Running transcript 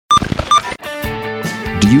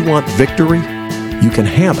you want victory? You can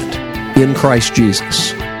have it in Christ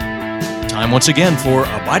Jesus. Time once again for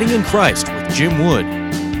Abiding in Christ with Jim Wood.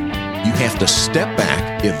 You have to step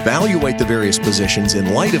back, evaluate the various positions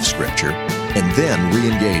in light of Scripture, and then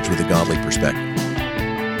re-engage with a godly perspective.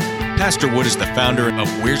 Pastor Wood is the founder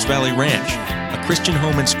of Wears Valley Ranch, a Christian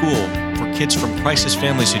home and school for kids from crisis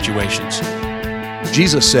family situations.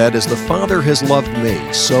 Jesus said, "As the Father has loved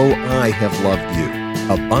me, so I have loved you.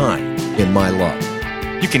 Abide in my love."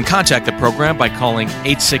 You can contact the program by calling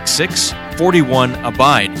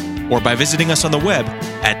 866-41-ABIDE or by visiting us on the web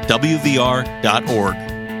at wvr.org.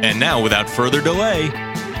 And now, without further delay,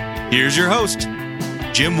 here's your host,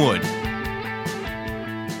 Jim Wood.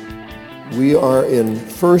 We are in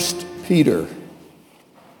 1 Peter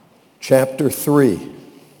chapter 3.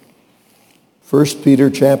 1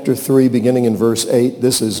 Peter chapter 3, beginning in verse 8,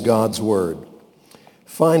 this is God's word.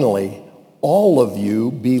 "Finally, all of you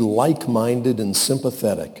be like-minded and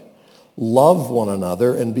sympathetic. Love one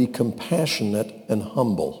another and be compassionate and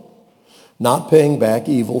humble, not paying back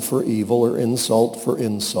evil for evil or insult for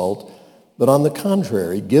insult, but on the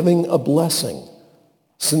contrary, giving a blessing,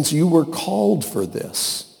 since you were called for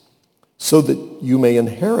this, so that you may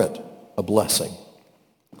inherit a blessing.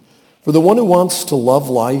 For the one who wants to love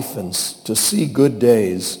life and to see good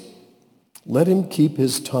days, let him keep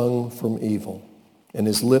his tongue from evil and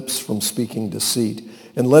his lips from speaking deceit,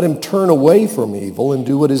 and let him turn away from evil and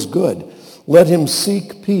do what is good. Let him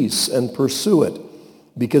seek peace and pursue it,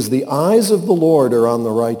 because the eyes of the Lord are on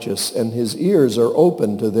the righteous, and his ears are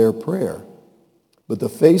open to their prayer. But the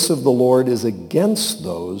face of the Lord is against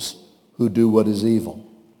those who do what is evil.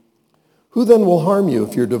 Who then will harm you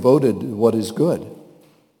if you're devoted to what is good?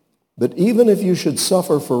 But even if you should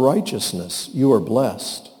suffer for righteousness, you are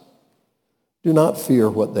blessed. Do not fear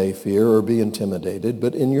what they fear or be intimidated,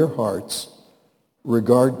 but in your hearts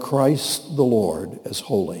regard Christ the Lord as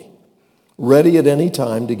holy, ready at any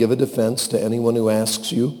time to give a defense to anyone who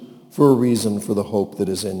asks you for a reason for the hope that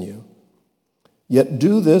is in you. Yet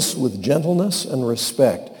do this with gentleness and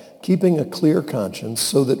respect, keeping a clear conscience,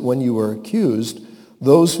 so that when you are accused,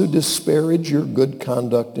 those who disparage your good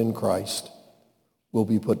conduct in Christ will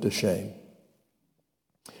be put to shame.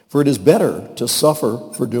 For it is better to suffer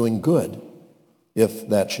for doing good, if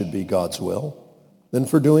that should be God's will, than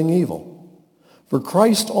for doing evil. For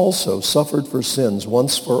Christ also suffered for sins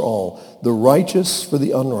once for all, the righteous for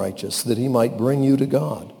the unrighteous, that he might bring you to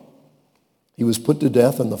God. He was put to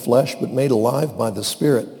death in the flesh, but made alive by the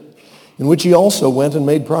Spirit, in which he also went and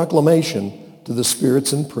made proclamation to the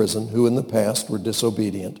spirits in prison who in the past were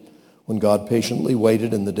disobedient, when God patiently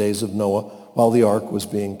waited in the days of Noah while the ark was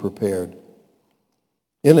being prepared.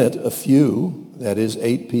 In it, a few, that is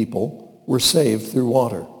 8 people, were saved through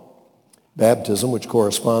water. Baptism, which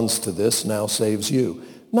corresponds to this, now saves you,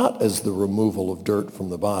 not as the removal of dirt from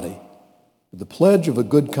the body, but the pledge of a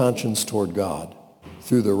good conscience toward God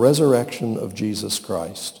through the resurrection of Jesus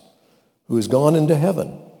Christ, who is gone into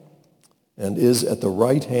heaven and is at the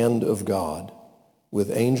right hand of God,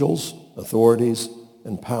 with angels, authorities,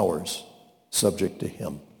 and powers subject to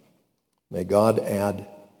him." May God add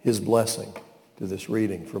his blessing to this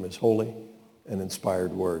reading from his holy and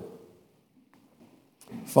inspired word.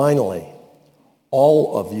 Finally,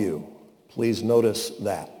 all of you, please notice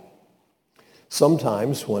that.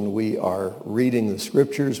 Sometimes when we are reading the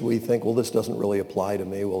scriptures, we think, well, this doesn't really apply to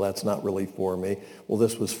me. Well, that's not really for me. Well,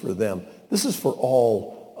 this was for them. This is for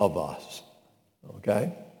all of us,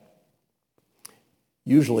 okay?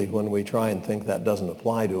 Usually when we try and think that doesn't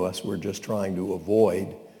apply to us, we're just trying to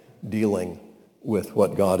avoid dealing with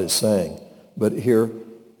what God is saying. But here,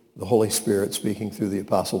 the Holy Spirit speaking through the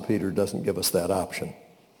Apostle Peter doesn't give us that option.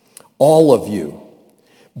 All of you,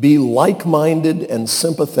 be like-minded and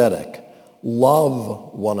sympathetic.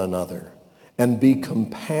 Love one another and be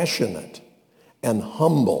compassionate and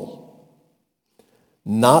humble,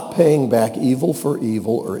 not paying back evil for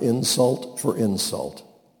evil or insult for insult.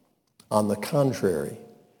 On the contrary,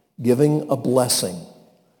 giving a blessing,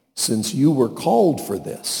 since you were called for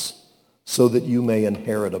this, so that you may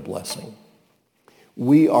inherit a blessing.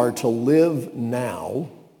 We are to live now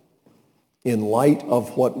in light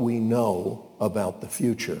of what we know about the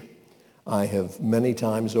future. I have many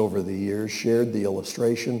times over the years shared the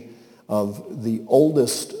illustration of the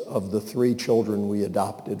oldest of the 3 children we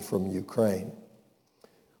adopted from Ukraine,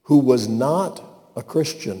 who was not a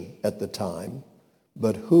Christian at the time,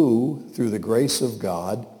 but who, through the grace of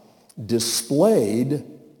God, displayed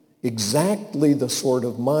exactly the sort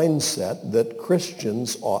of mindset that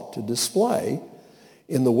Christians ought to display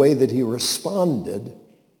in the way that he responded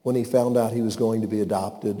when he found out he was going to be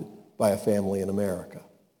adopted by a family in America.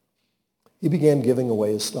 He began giving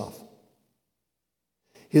away his stuff.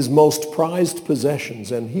 his most prized possessions,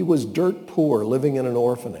 and he was dirt poor living in an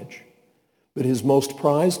orphanage, but his most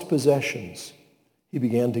prized possessions he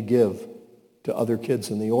began to give to other kids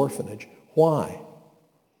in the orphanage. Why?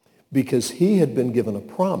 Because he had been given a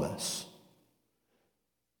promise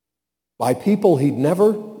by people he'd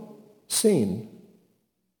never seen,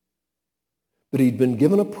 but he'd been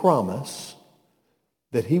given a promise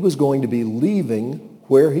that he was going to be leaving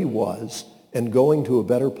where he was and going to a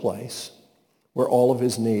better place where all of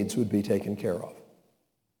his needs would be taken care of.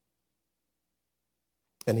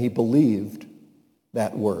 And he believed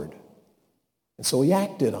that word. And so he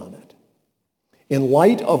acted on it. In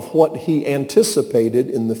light of what he anticipated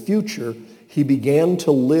in the future, he began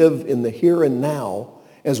to live in the here and now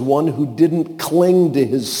as one who didn't cling to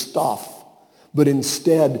his stuff, but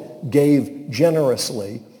instead gave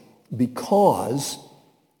generously because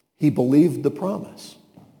he believed the promise.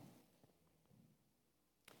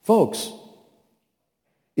 Folks,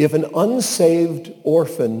 if an unsaved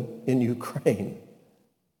orphan in Ukraine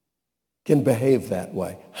can behave that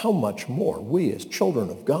way, how much more we as children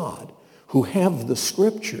of God who have the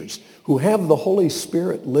Scriptures, who have the Holy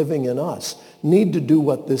Spirit living in us, need to do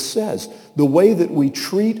what this says. The way that we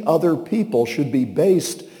treat other people should be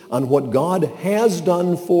based on what God has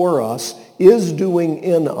done for us, is doing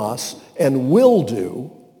in us, and will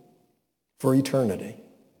do for eternity.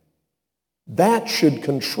 That should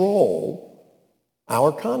control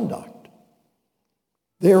our conduct.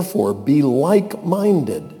 Therefore, be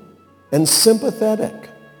like-minded and sympathetic.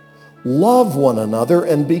 Love one another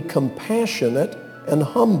and be compassionate and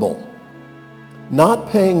humble, not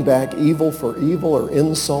paying back evil for evil or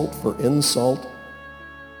insult for insult,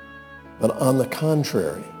 but on the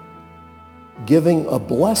contrary, giving a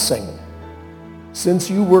blessing, since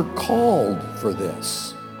you were called for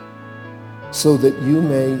this, so that you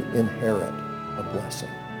may inherit a blessing.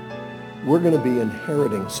 We're going to be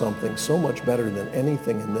inheriting something so much better than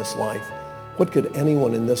anything in this life. What could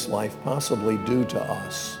anyone in this life possibly do to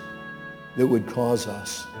us that would cause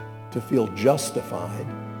us to feel justified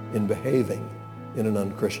in behaving in an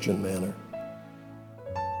unchristian manner?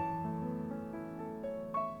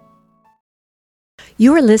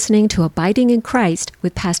 You are listening to Abiding in Christ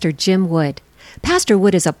with Pastor Jim Wood. Pastor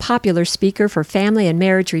Wood is a popular speaker for family and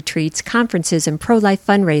marriage retreats, conferences, and pro-life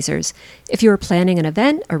fundraisers. If you are planning an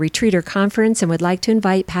event, a retreat, or conference and would like to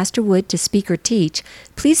invite Pastor Wood to speak or teach,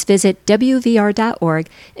 please visit wvr.org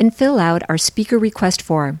and fill out our speaker request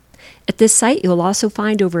form. At this site, you will also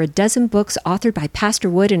find over a dozen books authored by Pastor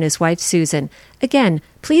Wood and his wife, Susan. Again,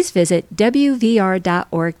 please visit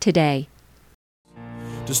wvr.org today.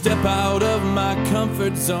 To step out of my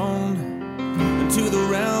comfort zone into the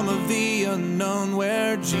realm of the unknown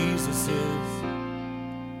where Jesus is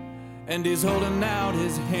and he's holding out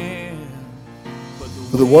his hand.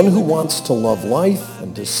 For the one who wants to love life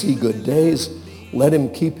and to see good days, let him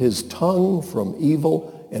keep his tongue from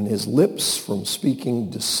evil and his lips from speaking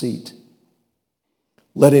deceit.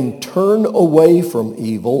 Let him turn away from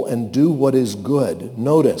evil and do what is good.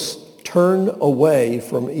 Notice, turn away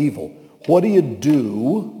from evil. What do you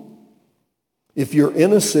do if you're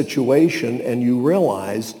in a situation and you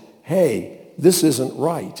realize, hey, this isn't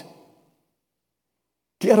right?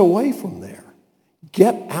 Get away from there.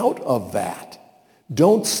 Get out of that.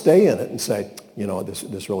 Don't stay in it and say, you know,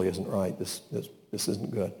 this really isn't right. This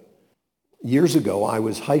isn't good. Years ago, I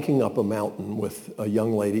was hiking up a mountain with a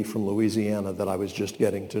young lady from Louisiana that I was just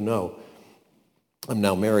getting to know. I'm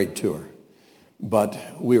now married to her. But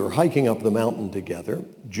we were hiking up the mountain together,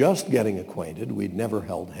 just getting acquainted. We'd never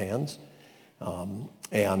held hands.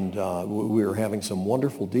 And we were having some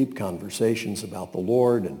wonderful, deep conversations about the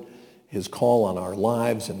Lord and his call on our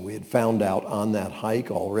lives. And we had found out on that hike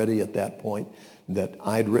already at that point that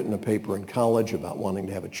I'd written a paper in college about wanting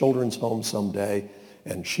to have a children's home someday.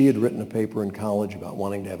 And she had written a paper in college about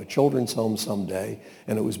wanting to have a children's home someday.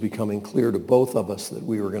 And it was becoming clear to both of us that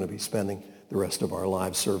we were going to be spending the rest of our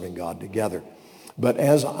lives serving God together. But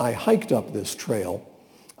as I hiked up this trail,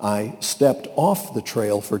 I stepped off the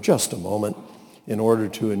trail for just a moment in order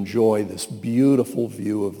to enjoy this beautiful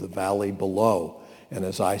view of the valley below. And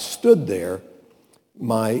as I stood there,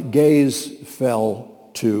 my gaze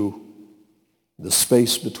fell to the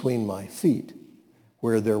space between my feet,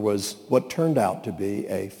 where there was what turned out to be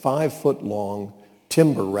a 5-foot-long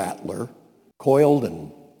timber rattler, coiled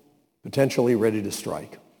and potentially ready to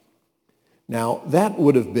strike. Now, that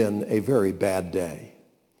would have been a very bad day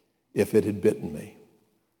if it had bitten me.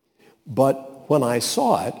 But when I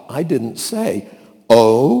saw it, I didn't say,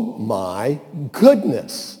 oh my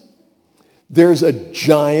goodness, there's a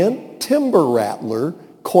giant timber rattler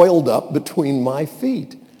coiled up between my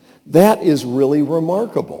feet. That is really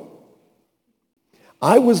remarkable.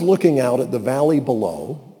 I was looking out at the valley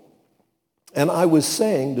below, and I was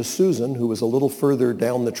saying to Susan, who was a little further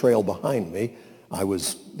down the trail behind me, I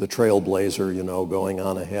was the trailblazer, going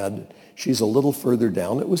on ahead. She's a little further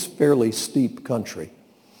down. It was fairly steep country.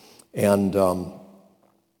 And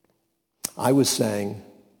I was saying,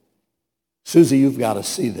 Susie, you've got to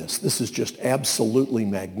see this. This is just absolutely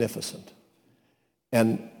magnificent.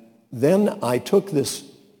 And then I took this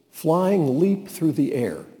flying leap through the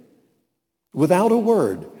air. Without a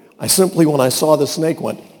word, I simply, when I saw the snake,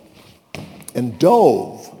 went and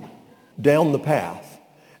dove down the path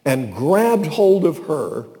and grabbed hold of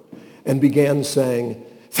her and began saying,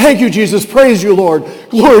 thank you, Jesus. Praise you, Lord.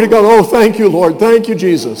 Glory to God. Oh, thank you, Lord. Thank you,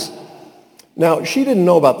 Jesus. Now, she didn't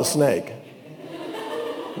know about the snake.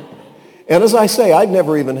 And as I say, I'd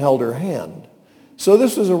never even held her hand. So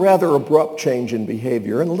this was a rather abrupt change in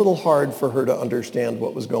behavior and a little hard for her to understand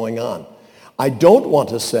what was going on. I don't want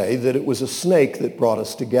to say that it was a snake that brought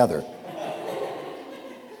us together.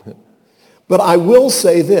 But I will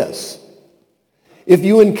say this. If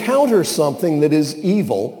you encounter something that is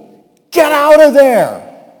evil, get out of there.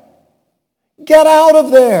 Get out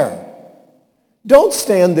of there. Don't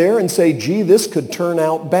stand there and say, gee, this could turn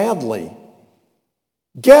out badly.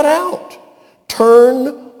 Get out.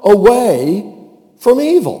 Turn away from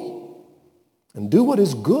evil and do what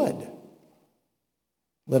is good.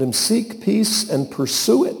 Let him seek peace and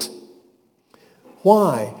pursue it.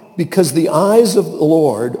 Why? Because the eyes of the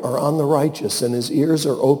Lord are on the righteous and his ears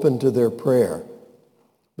are open to their prayer.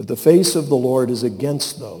 But the face of the Lord is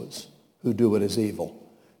against those who do what is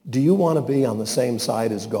evil. Do you want to be on the same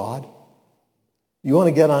side as God? You want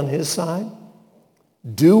to get on his side?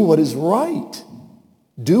 Do what is right.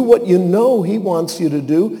 Do what you know he wants you to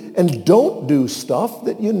do, and don't do stuff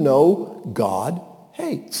that you know God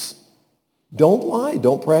hates. Don't lie.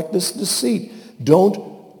 Don't practice deceit.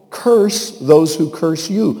 Don't curse those who curse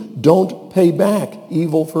you. Don't pay back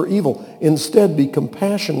evil for evil. Instead, be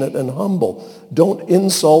compassionate and humble. Don't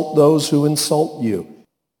insult those who insult you.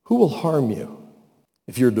 Who will harm you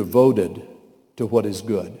if you're devoted to what is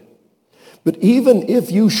good? But even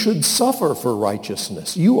if you should suffer for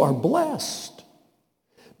righteousness, you are blessed.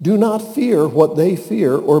 Do not fear what they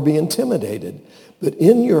fear or be intimidated, but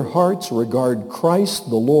in your hearts regard Christ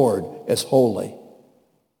the Lord as holy.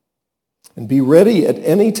 And be ready at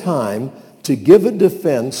any time to give a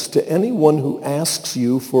defense to anyone who asks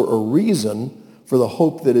you for a reason for the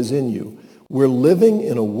hope that is in you. We're living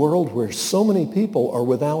in a world where so many people are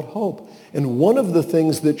without hope. And one of the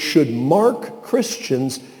things that should mark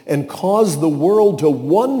Christians and cause the world to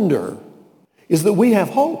wonder is that we have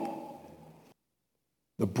hope.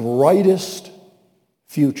 The brightest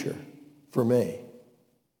future for me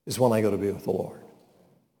is when I go to be with the Lord.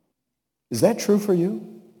 Is that true for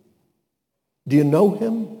you? Do you know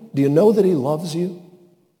him? Do you know that he loves you?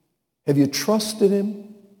 Have you trusted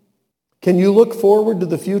him? Can you look forward to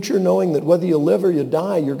the future knowing that whether you live or you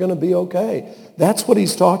die, you're going to be okay? That's what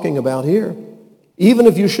he's talking about here. Even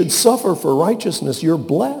if you should suffer for righteousness, you're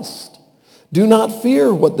blessed. Do not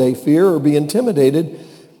fear what they fear or be intimidated,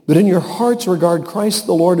 but in your hearts regard Christ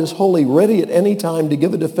the Lord as holy, ready at any time to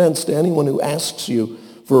give a defense to anyone who asks you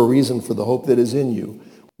for a reason for the hope that is in you.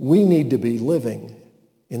 We need to be living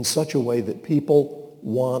in such a way that people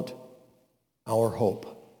want our hope,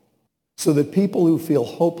 so that people who feel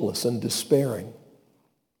hopeless and despairing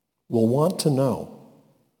will want to know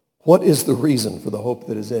what is the reason for the hope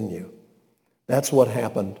that is in you. That's what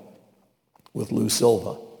happened with Lou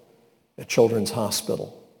Silva at Children's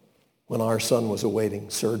Hospital when our son was awaiting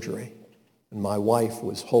surgery, and my wife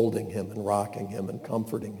was holding him and rocking him and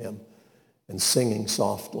comforting him and singing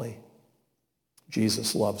softly,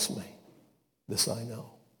 Jesus loves me, this I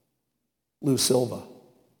know. Lou Silva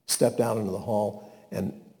stepped out into the hall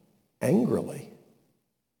and angrily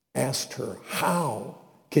asked her, how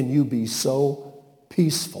can you be so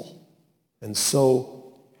peaceful and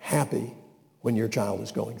so happy when your child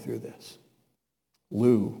is going through this?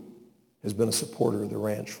 Lou has been a supporter of the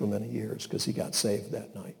ranch for many years because he got saved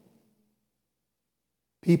that night.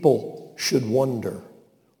 People should wonder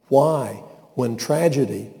why, when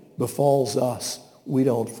tragedy befalls us, we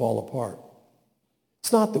don't fall apart.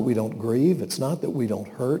 It's not that we don't grieve. It's not that we don't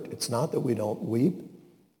hurt. It's not that we don't weep.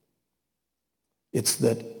 It's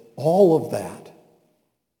that all of that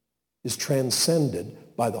is transcended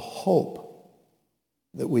by the hope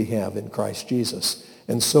that we have in Christ Jesus.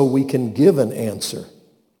 And so we can give an answer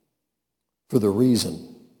for the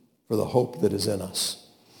reason, for the hope that is in us.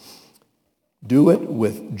 Do it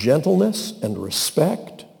with gentleness and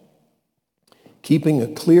respect, keeping a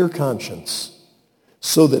clear conscience,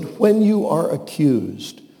 so that when you are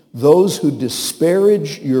accused, Those who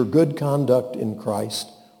disparage your good conduct in Christ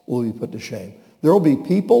will be put to shame. There will be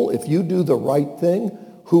people, if you do the right thing,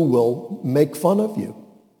 who will make fun of you.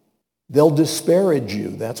 They'll disparage you.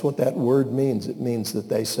 That's what that word means. It means that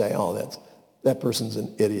they say, oh, that person's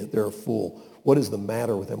an idiot. They're a fool. What is the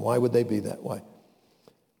matter with them? Why would they be that way?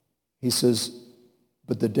 He says,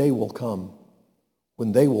 but the day will come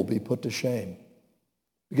when they will be put to shame,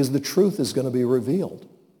 because the truth is going to be revealed.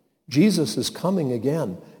 Jesus is coming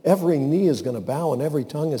again. Every knee is going to bow and every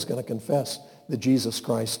tongue is going to confess that Jesus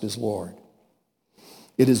Christ is Lord.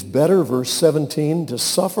 It is better, verse 17, to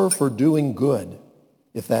suffer for doing good,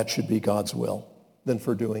 if that should be God's will, than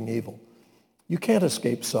for doing evil. You can't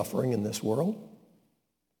escape suffering in this world.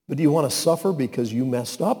 But do you want to suffer because you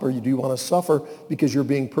messed up, or do you want to suffer because you're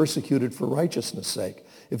being persecuted for righteousness' sake?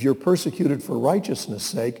 If you're persecuted for righteousness'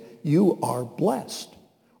 sake, you are blessed.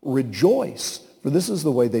 Rejoice, for this is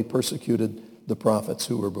the way they persecuted the prophets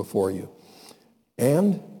who were before you.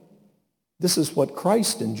 And this is what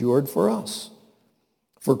Christ endured for us.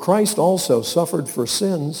 For Christ also suffered for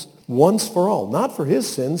sins once for all. Not for his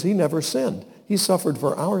sins, he never sinned. He suffered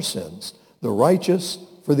for our sins, the righteous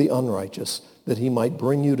for the unrighteous, that he might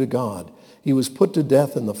bring you to God. He was put to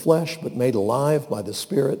death in the flesh, but made alive by the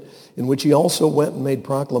Spirit, in which he also went and made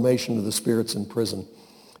proclamation to the spirits in prison,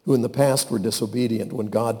 who in the past were disobedient, when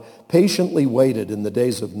God patiently waited in the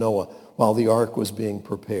days of Noah while the ark was being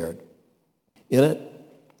prepared. In it,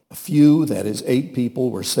 a few, that is 8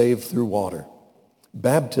 people, were saved through water.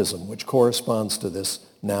 Baptism, which corresponds to this,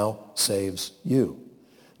 now saves you.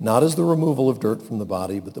 Not as the removal of dirt from the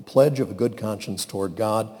body, but the pledge of a good conscience toward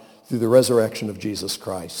God through the resurrection of Jesus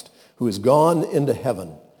Christ, who is gone into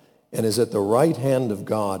heaven and is at the right hand of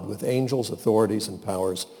God with angels, authorities, and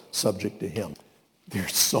powers subject to him.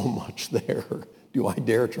 There's so much there. Do I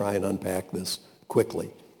dare try and unpack this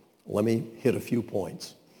quickly? Let me hit a few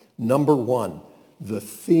points. Number 1, the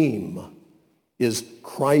theme is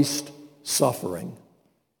Christ suffering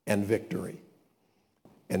and victory.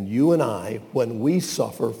 And you and I, when we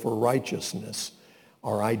suffer for righteousness,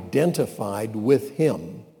 are identified with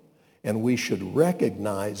him, and we should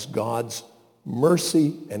recognize God's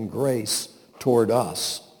mercy and grace toward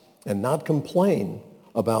us and not complain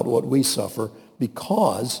about what we suffer,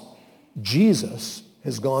 because Jesus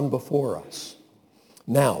has gone before us.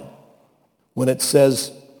 Now, when it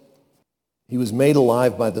says he was made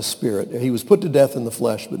alive by the Spirit, he was put to death in the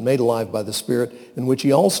flesh, but made alive by the Spirit, in which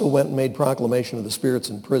he also went and made proclamation of the spirits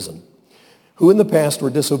in prison, who in the past were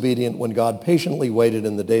disobedient when God patiently waited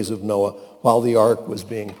in the days of Noah while the ark was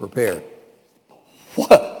being prepared.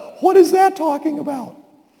 What is that talking about?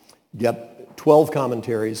 Get 12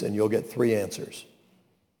 commentaries and you'll get 3 answers.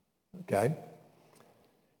 Okay?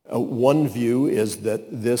 One view is that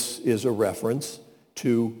this is a reference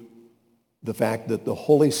to the fact that the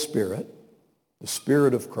Holy Spirit, the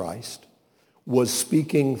Spirit of Christ, was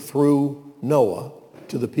speaking through Noah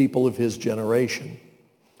to the people of his generation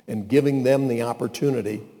and giving them the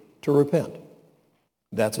opportunity to repent.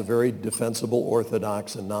 That's a very defensible,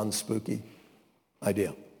 orthodox, and non-spooky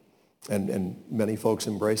idea. And many folks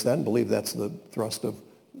embrace that and believe that's the thrust of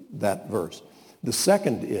that verse. The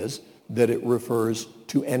second is that it refers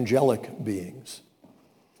to angelic beings,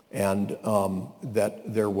 and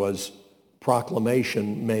that there was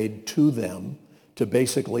proclamation made to them to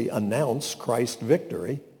basically announce Christ's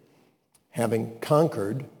victory, having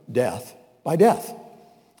conquered death by death,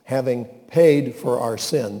 having paid for our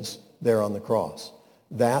sins there on the cross.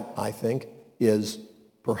 That, I think, is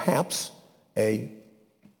perhaps a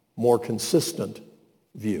more consistent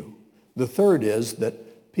view. The third is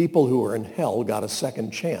that people who were in hell got a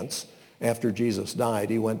second chance after Jesus died.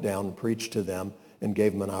 He went down and preached to them and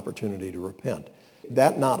gave them an opportunity to repent.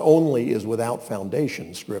 That not only is without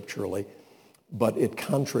foundation scripturally, but it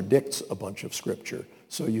contradicts a bunch of scripture,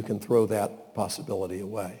 so you can throw that possibility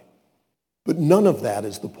away. But none of that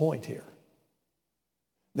is the point here.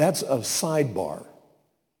 That's a sidebar.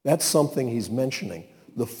 That's something he's mentioning.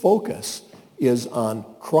 The focus is on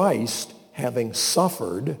Christ having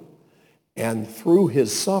suffered and through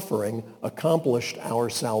his suffering accomplished our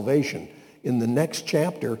salvation. In the next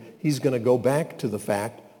chapter, he's going to go back to the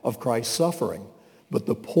fact of Christ's suffering. But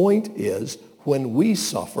the point is, when we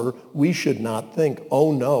suffer, we should not think,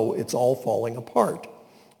 oh no, it's all falling apart.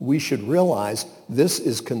 We should realize this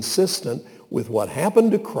is consistent with what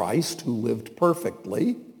happened to Christ, who lived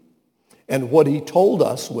perfectly, and what he told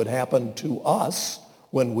us would happen to us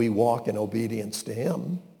when we walk in obedience to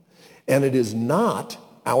him. And it is not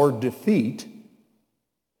our defeat.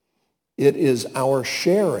 It is our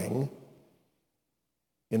sharing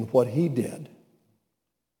in what he did.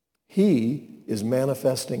 He is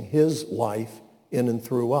manifesting his life in and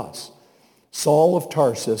through us. Saul of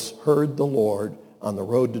Tarsus heard the Lord on the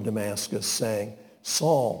road to Damascus saying,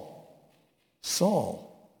 Saul,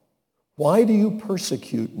 Saul, why do you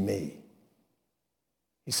persecute me?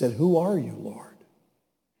 He said, who are you, Lord?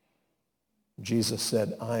 Jesus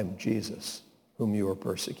said, I'm Jesus, whom you are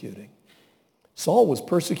persecuting. Saul was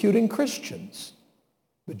persecuting Christians.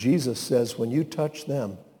 But Jesus says, when you touch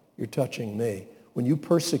them, you're touching me. When you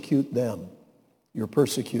persecute them, you're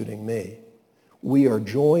persecuting me. We are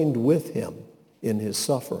joined with him in his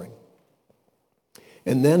suffering.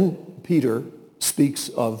 And then Peter speaks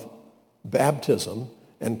of baptism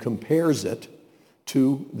and compares it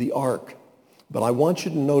to the ark. But I want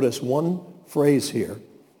you to notice one phrase here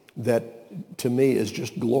that to me is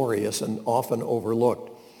just glorious and often overlooked.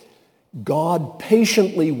 God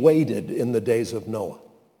patiently waited in the days of Noah.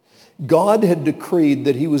 God had decreed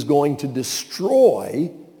that he was going to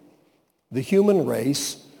destroy the human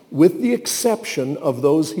race with the exception of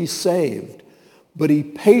those he saved. But he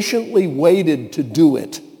patiently waited to do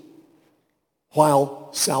it while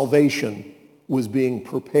salvation was being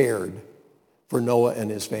prepared for Noah and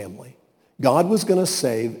his family. God was going to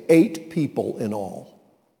save 8 people in all.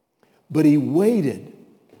 But he waited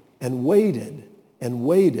and waited and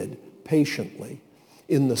waited patiently.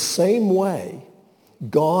 In the same way,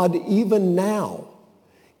 God even now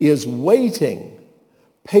is waiting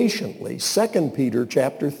patiently. 2 Peter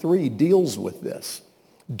chapter 3 deals with this.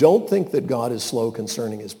 Don't think that God is slow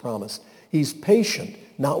concerning his promise. He's patient,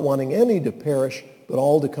 not wanting any to perish, but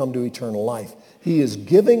all to come to eternal life. He is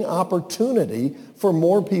giving opportunity for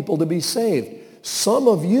more people to be saved. Some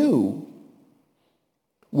of you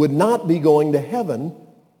would not be going to heaven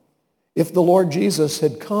if the Lord Jesus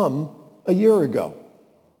had come a year ago.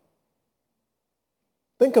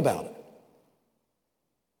 Think about it.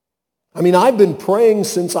 I mean, I've been praying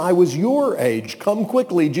since I was your age. Come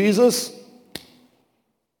quickly, Jesus.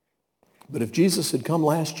 But if Jesus had come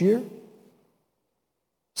last year,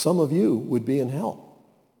 some of you would be in hell.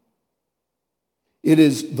 It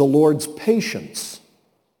is the Lord's patience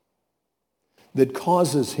that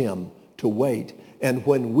causes him to wait. And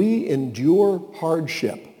when we endure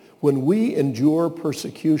hardship, when we endure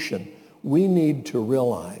persecution, we need to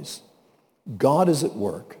realize God is at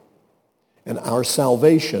work and our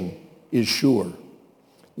salvation is sure.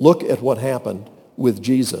 Look at what happened with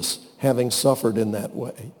Jesus, having suffered in that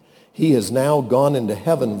way. He has now gone into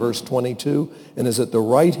heaven, verse 22, and is at the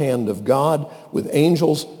right hand of God with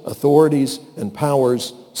angels, authorities, and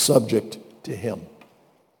powers subject to him.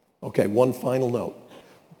 Okay, one final note.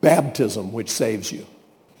 Baptism, which saves you.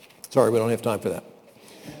 Sorry, we don't have time for that.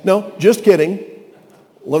 No, just kidding.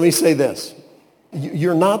 Let me say this.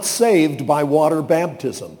 You're not saved by water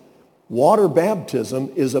baptism. Water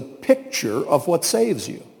baptism is a picture of what saves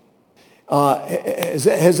you.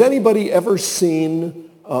 Has anybody ever seen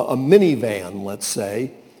a minivan, let's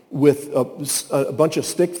say, with a bunch of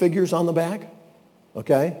stick figures on the back?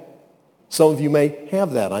 Okay? Some of you may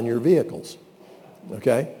have that on your vehicles.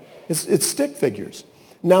 Okay? It's stick figures.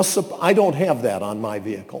 Now, I don't have that on my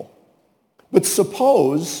vehicle. But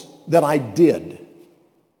suppose that I did.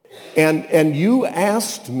 And you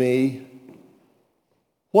asked me,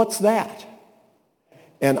 what's that?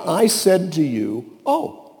 And I said to you,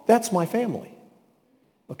 oh, that's my family.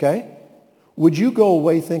 Okay? Would you go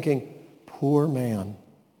away thinking, poor man,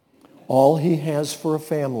 all he has for a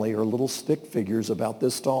family are little stick figures about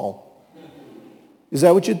this tall? Is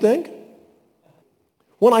that what you'd think?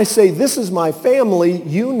 When I say this is my family,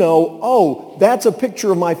 you know, oh, that's a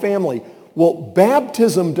picture of my family. Well,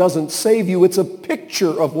 baptism doesn't save you. It's a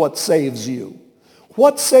picture of what saves you.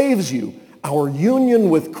 What saves you? Our union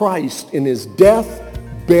with Christ in his death,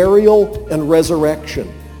 burial, and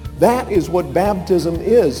resurrection. That is what baptism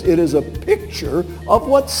is. It is a picture of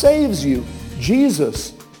what saves you.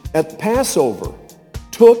 Jesus at Passover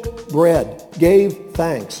took bread, gave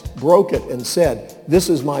thanks, broke it, and said, this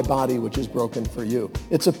is my body which is broken for you.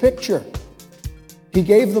 It's a picture. He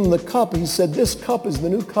gave them the cup. He said, this cup is the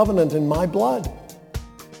new covenant in my blood.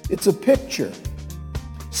 It's a picture.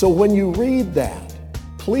 So when you read that,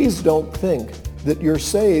 please don't think that you're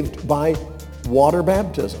saved by water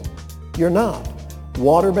baptism. You're not.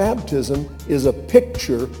 Water baptism is a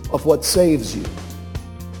picture of what saves you.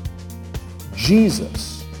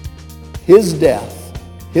 Jesus, his death,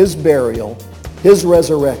 his burial, his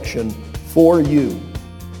resurrection for you,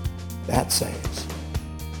 that saves.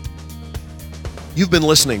 You've been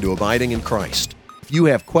listening to Abiding in Christ. If you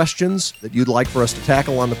have questions that you'd like for us to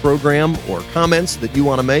tackle on the program or comments that you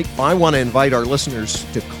want to make, I want to invite our listeners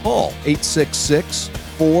to call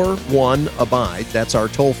 866-41-ABIDE. That's our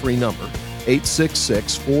toll-free number,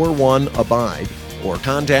 866-41-ABIDE. or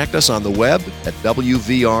contact us on the web at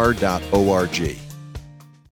wvr.org.